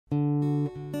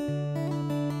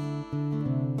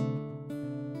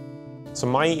So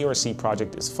my ERC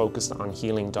project is focused on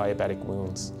healing diabetic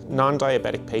wounds.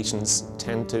 Non-diabetic patients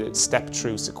tend to step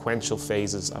through sequential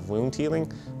phases of wound healing,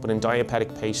 but in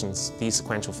diabetic patients, these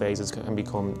sequential phases can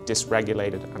become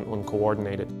dysregulated and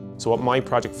uncoordinated. So what my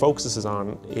project focuses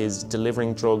on is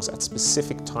delivering drugs at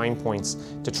specific time points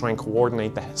to try and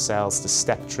coordinate the cells to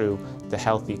step through the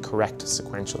healthy, correct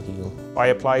sequential healing. I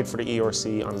applied for the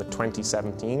ERC on the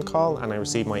 2017 call and I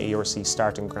received my ERC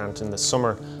starting grant in the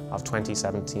summer of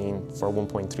 2017 for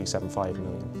 1.375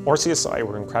 million. RCSI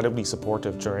were incredibly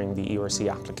supportive during the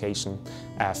ERC application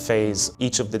phase.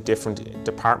 Each of the different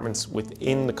departments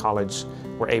within the college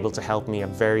were able to help me at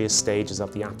various stages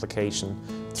of the application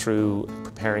through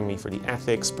preparing me for the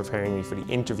ethics, preparing me for the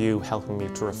interview, helping me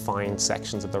to refine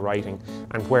sections of the writing,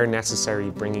 and where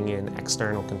necessary, bringing in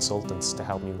external consultants to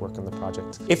help me work on the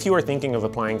project. If you are thinking of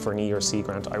applying for an ERC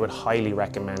grant, I would highly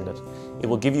recommend it. It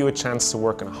will give you a chance to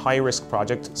work on a high-risk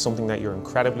project, something that you're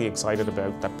incredibly excited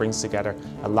about, that brings together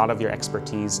a lot of your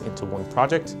expertise into one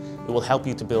project. It will help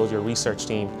you to build your research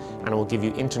team, and it will give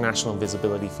you international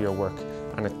visibility for your work,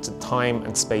 and it's time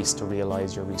and space to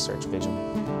realise your research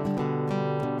vision.